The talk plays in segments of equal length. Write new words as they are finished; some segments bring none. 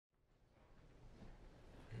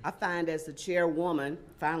I find as the chairwoman,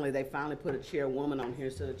 they finally put a chairwoman on here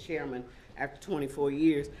instead of chairman after 24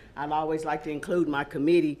 years. I'd always like to include my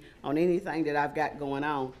committee on anything that I've got going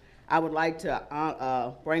on. I would like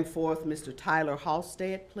to bring forth Mr. Tyler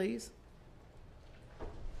Hallstedt, please.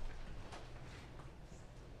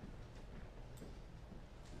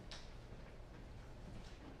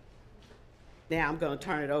 Now I'm going to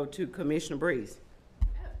turn it over to Commissioner Breeze.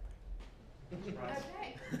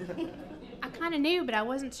 Okay. I kind of knew, but I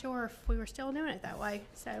wasn't sure if we were still doing it that way.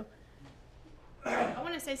 So I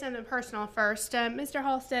want to say something personal first. Mr.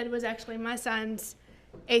 Hallstead was actually my son's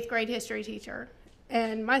 8th grade history teacher.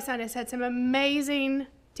 And my son has had some amazing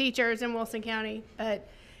teachers in Wilson County. But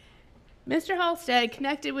Mr. Hallstead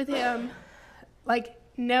connected with him like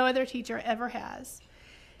no other teacher ever has.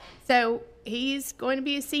 So he's going to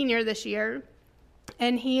be a senior this year.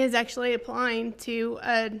 And he is actually applying to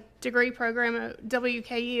a degree program at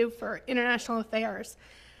WKU for International Affairs.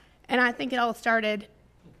 And I think it all started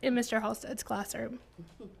in Mr. Hallstead's classroom.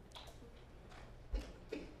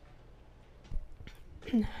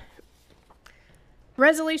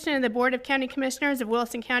 Resolution of the Board of County Commissioners of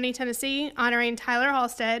Wilson County, Tennessee, honoring Tyler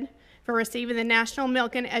Hallstead for receiving the National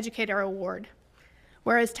Milken Educator Award.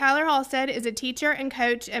 Whereas Tyler Hallstead is a teacher and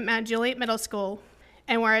coach at Mount Juliet Middle School,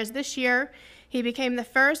 and whereas this year he became the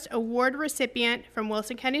first award recipient from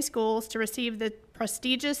Wilson County Schools to receive the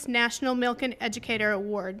prestigious National Milken Educator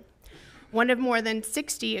Award, one of more than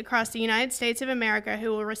 60 across the United States of America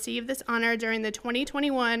who will receive this honor during the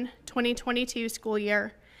 2021-2022 school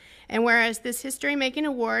year. And whereas this history-making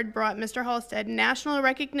award brought Mr. Hallstead national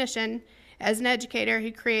recognition as an educator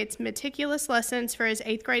who creates meticulous lessons for his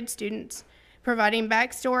 8th grade students, providing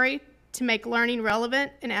backstory to make learning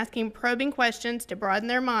relevant and asking probing questions to broaden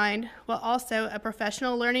their mind, while also a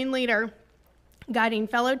professional learning leader guiding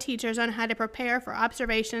fellow teachers on how to prepare for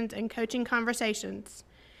observations and coaching conversations.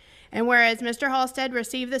 And whereas Mr. Hallstead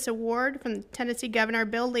received this award from Tennessee Governor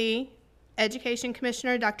Bill Lee, Education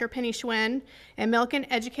Commissioner Dr. Penny Schwinn, and Milken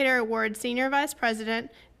Educator Award Senior Vice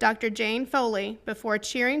President Dr. Jane Foley before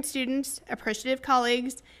cheering students, appreciative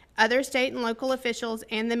colleagues, other state and local officials,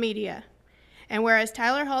 and the media. And whereas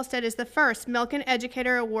Tyler Hallstead is the first Milken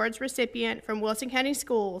Educator Awards recipient from Wilson County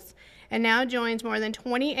Schools and now joins more than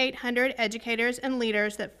 2,800 educators and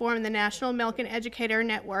leaders that form the National Milken Educator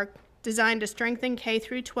Network designed to strengthen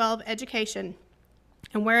K-12 education.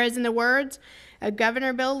 And whereas in the words of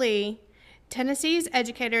Governor Bill Lee, Tennessee's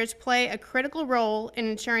educators play a critical role in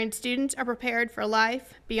ensuring students are prepared for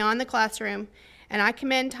life beyond the classroom, and I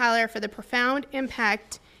commend Tyler for the profound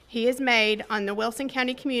impact he has made on the Wilson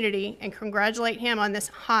County community and congratulate him on this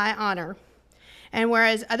high honor. And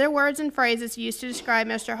whereas other words and phrases used to describe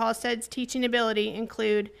Mr. Hallstead's teaching ability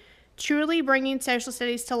include truly bringing social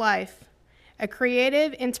studies to life, a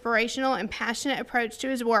creative, inspirational, and passionate approach to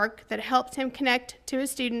his work that helps him connect to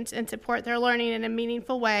his students and support their learning in a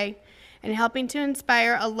meaningful way, and helping to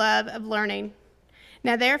inspire a love of learning.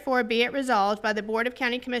 Now therefore be it resolved by the Board of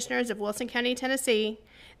County Commissioners of Wilson County, Tennessee,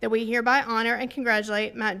 that we hereby honor and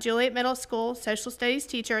congratulate Mount Juliet Middle School Social Studies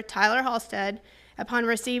teacher Tyler Hallstead upon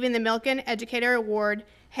receiving the Milken Educator Award,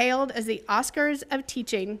 hailed as the Oscars of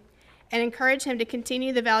teaching, and encourage him to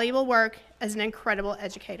continue the valuable work as an incredible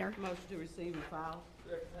educator. Motion to receive and file.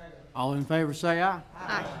 All in favor say aye.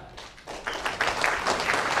 Aye.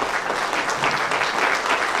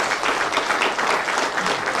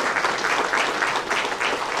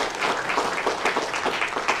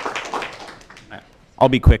 I'll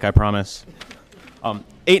be quick, I promise.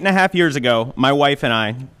 8.5 years ago, my wife and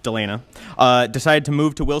I, Delana, decided to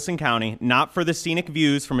move to Wilson County, not for the scenic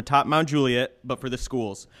views from atop Mount Juliet, but for the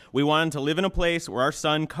schools. We wanted to live in a place where our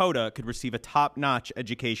son, Coda, could receive a top-notch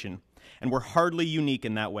education. And we're hardly unique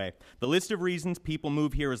in that way. The list of reasons people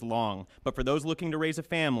move here is long, but for those looking to raise a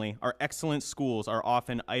family, our excellent schools are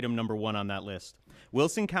often item number 1 on that list.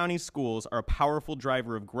 Wilson County's schools are a powerful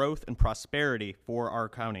driver of growth and prosperity for our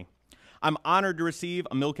county. I'm honored to receive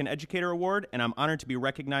a Milken Educator Award, and I'm honored to be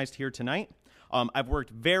recognized here tonight. I've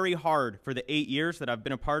worked very hard for the 8 years that I've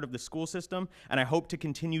been a part of the school system, and I hope to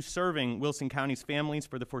continue serving Wilson County's families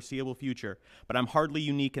for the foreseeable future. But I'm hardly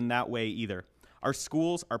unique in that way either. Our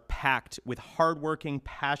schools are packed with hardworking,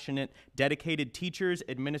 passionate, dedicated teachers,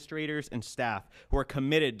 administrators, and staff who are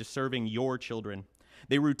committed to serving your children.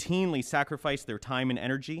 They routinely sacrifice their time and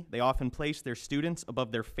energy. They often place their students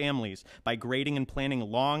above their families by grading and planning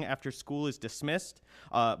long after school is dismissed,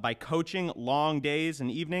 by coaching long days and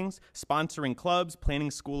evenings, sponsoring clubs, planning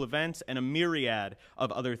school events, and a myriad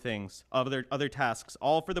of other things, other tasks,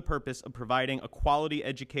 all for the purpose of providing a quality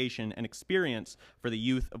education and experience for the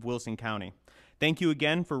youth of Wilson County. Thank you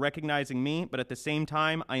again for recognizing me, but at the same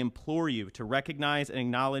time, I implore you to recognize and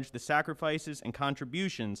acknowledge the sacrifices and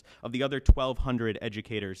contributions of the other 1,200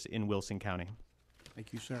 educators in Wilson County.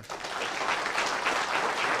 Thank you, sir.